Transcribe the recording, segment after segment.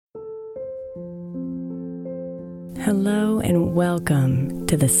Hello and welcome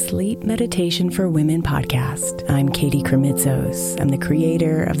to the Sleep Meditation for Women podcast. I'm Katie Kremitzos. I'm the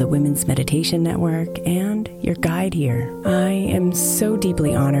creator of the Women's Meditation Network and your guide here. I am so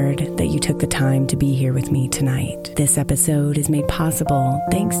deeply honored that you took the time to be here with me tonight. This episode is made possible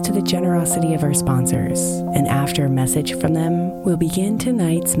thanks to the generosity of our sponsors. And after a message from them, we'll begin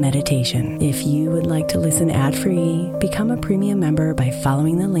tonight's meditation. If you would like to listen ad-free, become a premium member by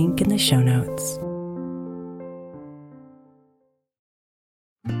following the link in the show notes.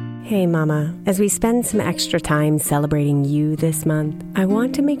 Hey Mama, as we spend some extra time celebrating you this month, I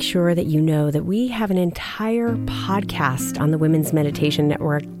want to make sure that you know that we have an entire podcast on the Women's Meditation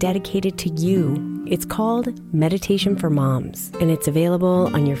Network dedicated to you. It's called Meditation for Moms, and it's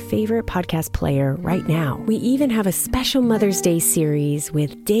available on your favorite podcast player right now. We even have a special Mother's Day series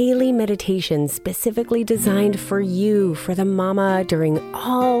with daily meditations specifically designed for you, for the mama, during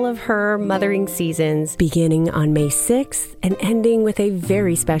all of her mothering seasons, beginning on May 6th and ending with a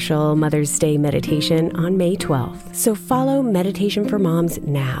very special Mother's Day meditation on May 12th. So follow Meditation for Moms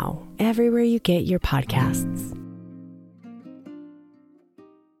now, everywhere you get your podcasts.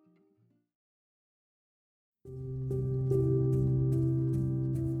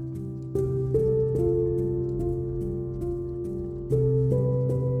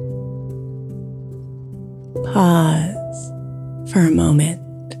 Pause for a moment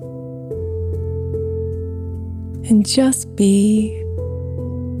and just be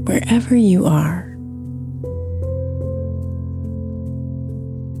wherever you are.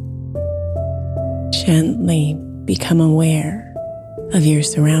 Gently become aware of your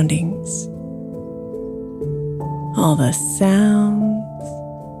surroundings, all the sounds,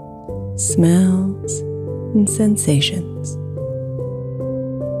 smells, and sensations.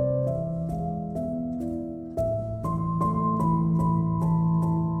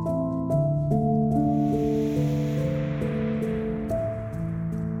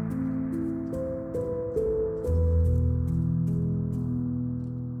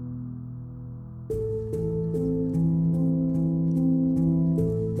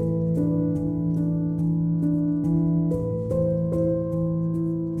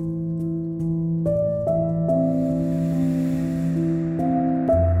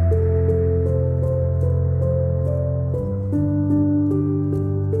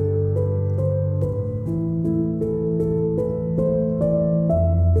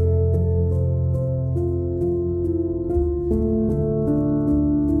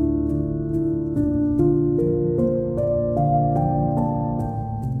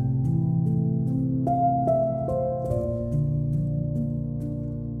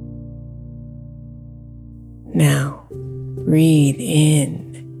 Now, breathe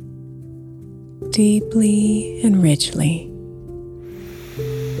in deeply and richly,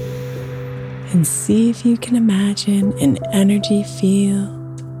 and see if you can imagine an energy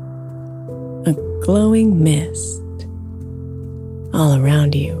field, a glowing mist all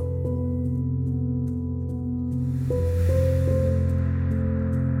around you.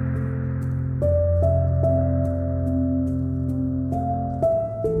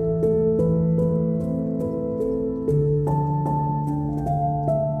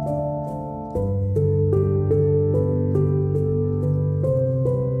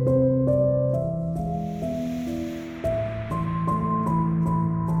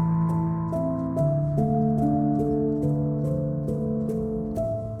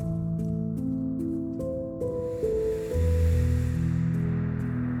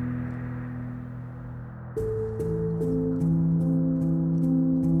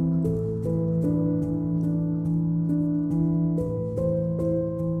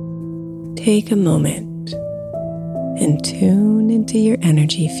 Take a moment and tune into your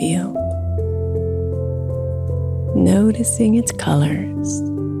energy field, noticing its colors.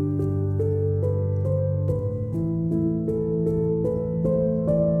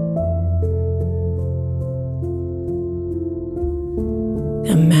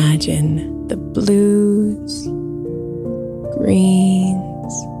 Imagine the blues,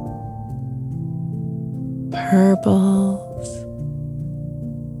 greens, purples,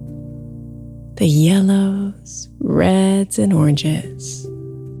 the yellows, reds, and oranges.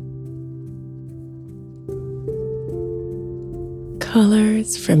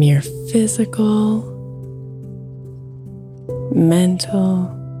 Colors from your physical, mental,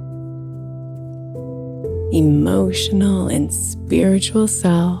 emotional, and spiritual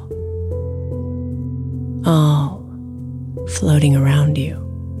self, all floating around you.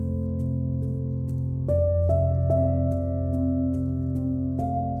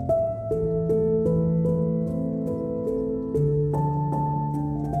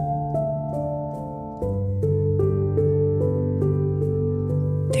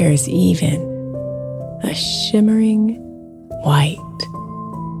 There's even a shimmering white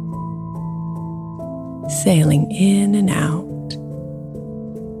sailing in and out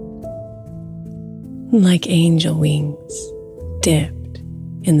like angel wings dipped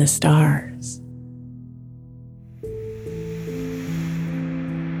in the stars.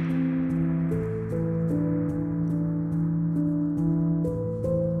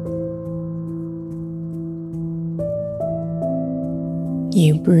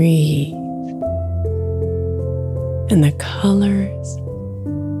 You breathe, and the colors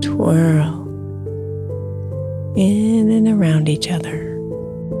twirl in and around each other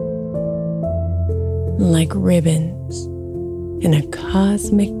like ribbons in a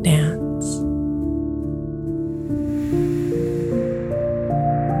cosmic dance.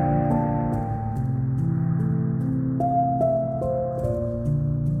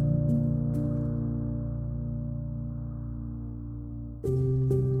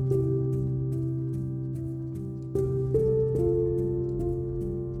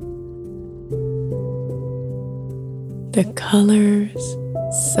 The colors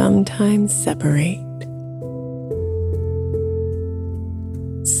sometimes separate,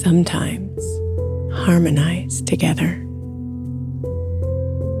 sometimes harmonize together,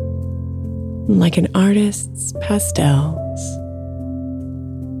 like an artist's pastels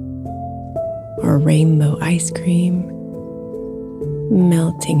or rainbow ice cream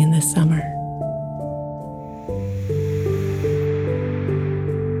melting in the summer.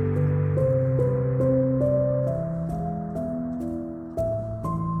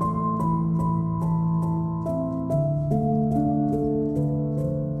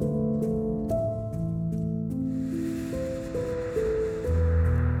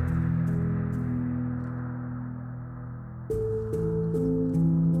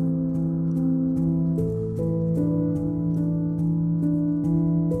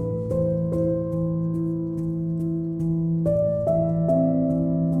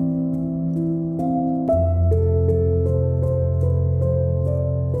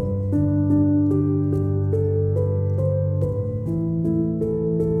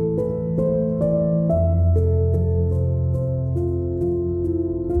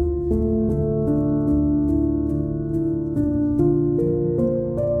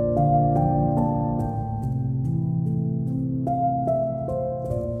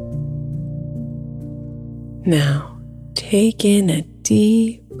 Now, take in a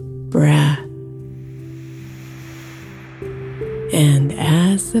deep breath, and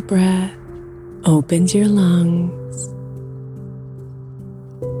as the breath opens your lungs,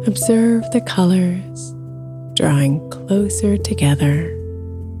 observe the colors drawing closer together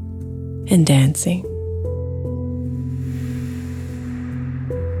and dancing.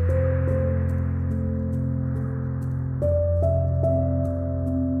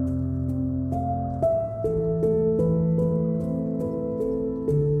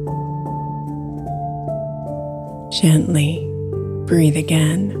 Gently breathe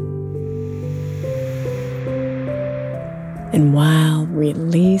again. And while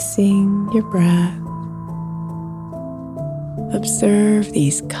releasing your breath, observe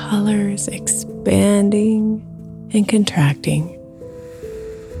these colors expanding and contracting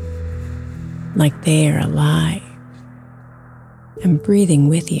like they are alive and breathing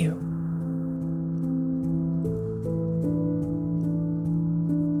with you.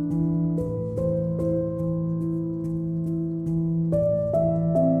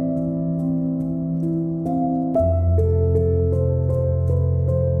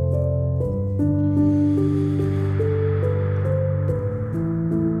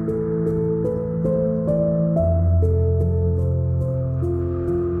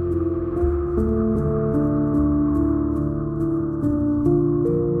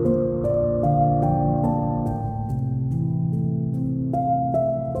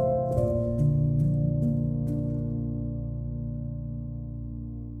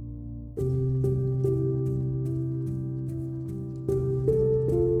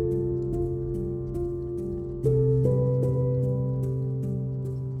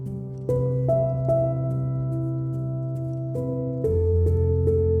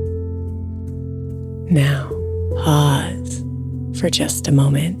 Now, pause for just a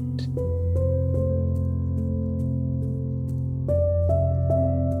moment.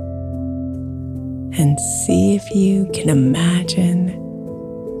 And see if you can imagine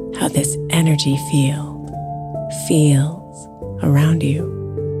how this energy field feels around you.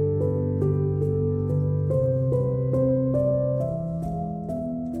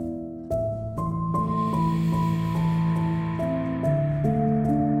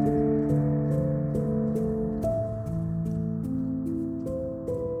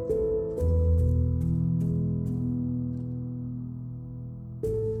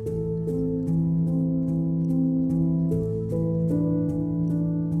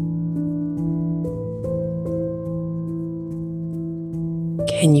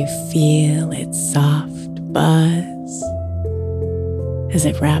 Can you feel its soft buzz as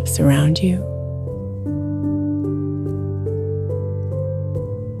it wraps around you?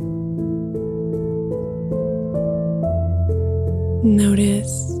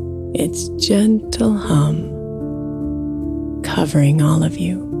 Notice its gentle hum covering all of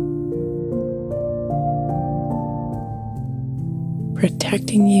you,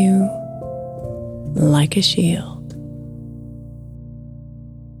 protecting you like a shield.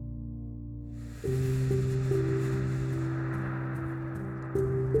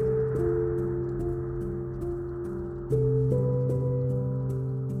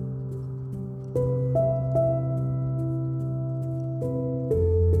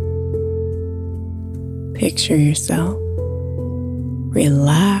 Picture yourself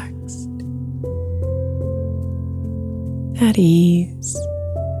relaxed, at ease,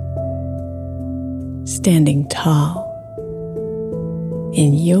 standing tall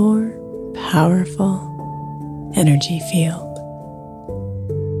in your powerful energy field.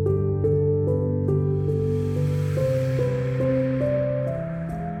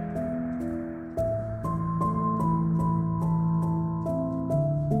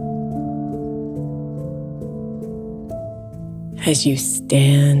 As you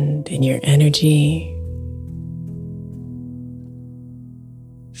stand in your energy,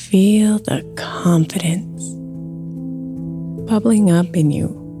 feel the confidence bubbling up in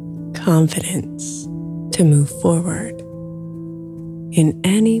you, confidence to move forward in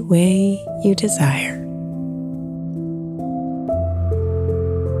any way you desire.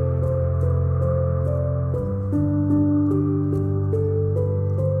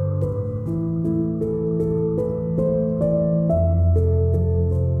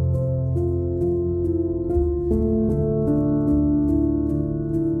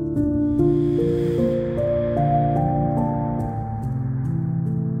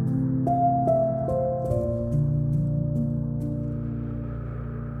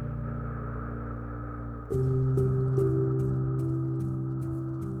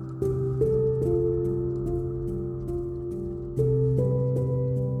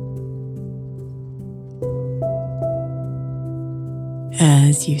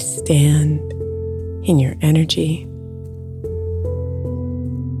 As you stand in your energy,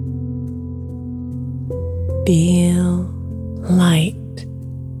 feel light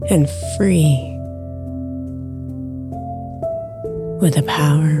and free, with a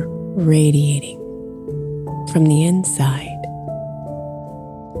power radiating from the inside.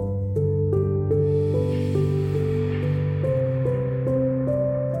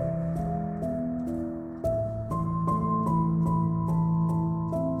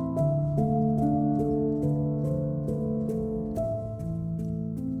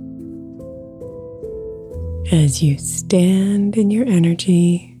 As you stand in your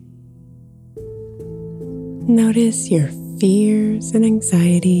energy, notice your fears and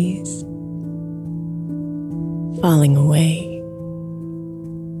anxieties falling away,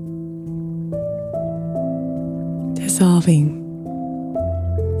 dissolving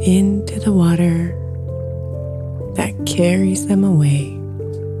into the water that carries them away.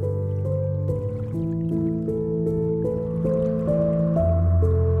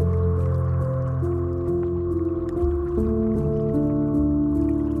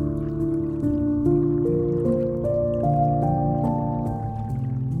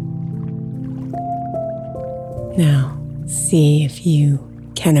 Now, see if you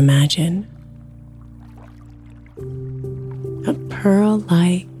can imagine a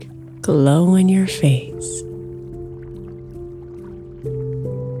pearl-like glow in your face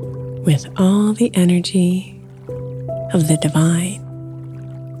with all the energy of the divine,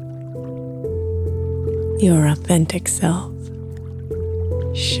 your authentic self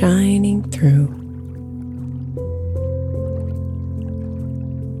shining through.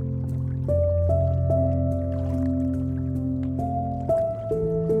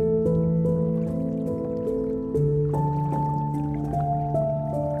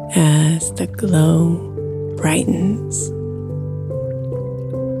 As the glow brightens,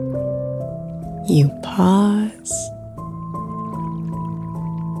 you pause,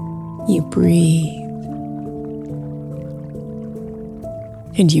 you breathe,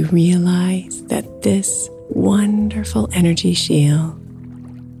 and you realize that this wonderful energy shield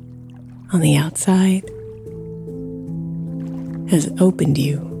on the outside has opened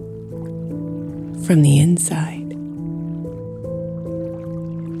you from the inside.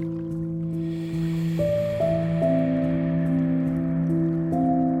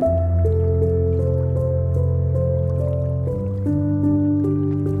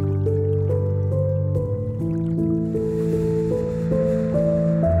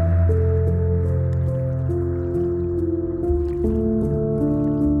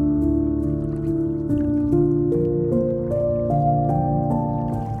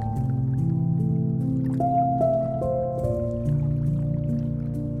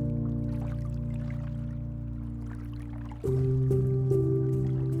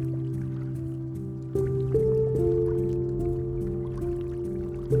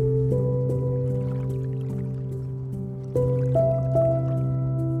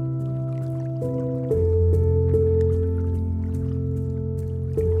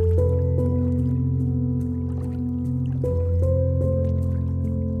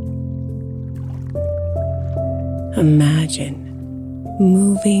 Imagine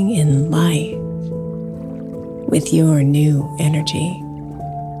moving in life with your new energy,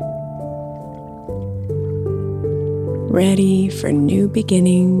 ready for new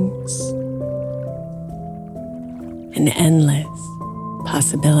beginnings and endless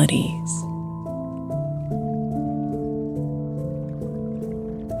possibilities.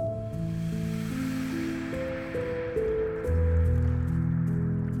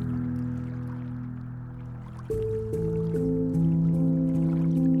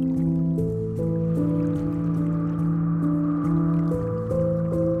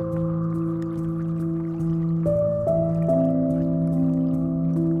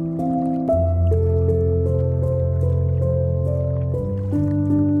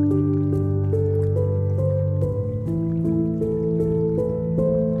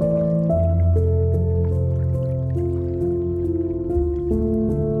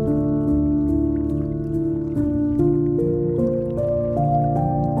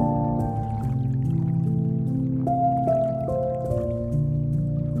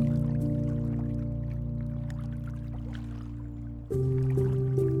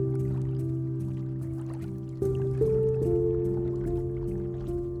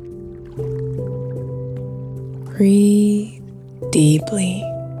 Breathe deeply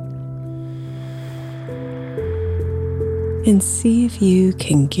and see if you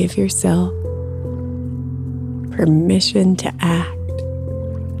can give yourself permission to act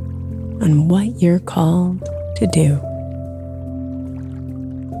on what you're called to do.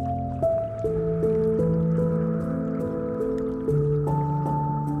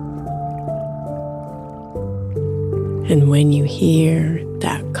 And when you hear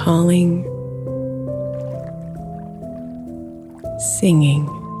that calling, singing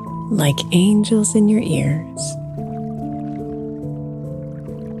like angels in your ears,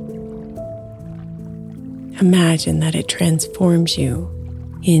 imagine that it transforms you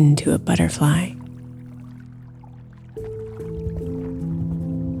into a butterfly.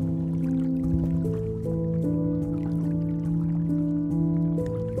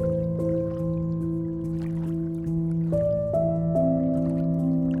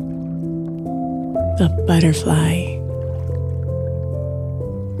 A butterfly,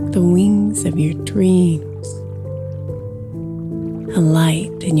 the wings of your dreams, a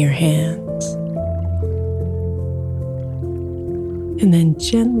light in your hands, and then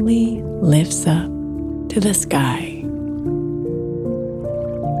gently lifts up to the sky,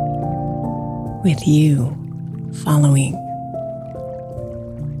 with you following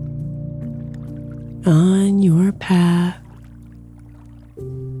on your path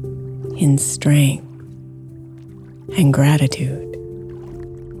in strength and gratitude.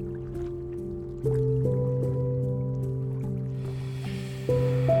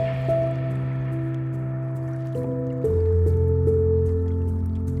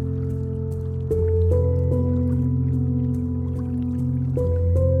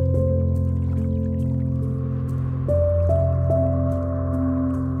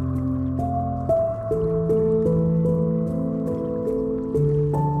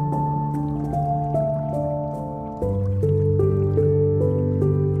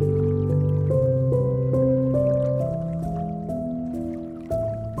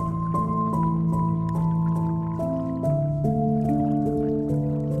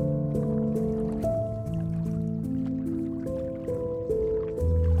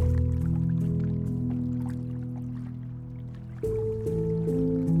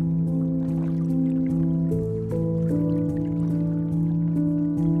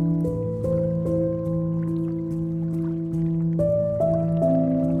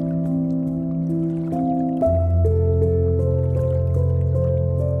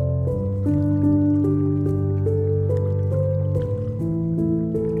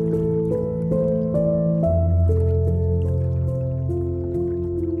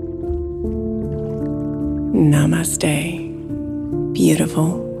 Namaste,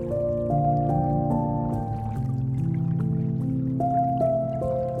 beautiful.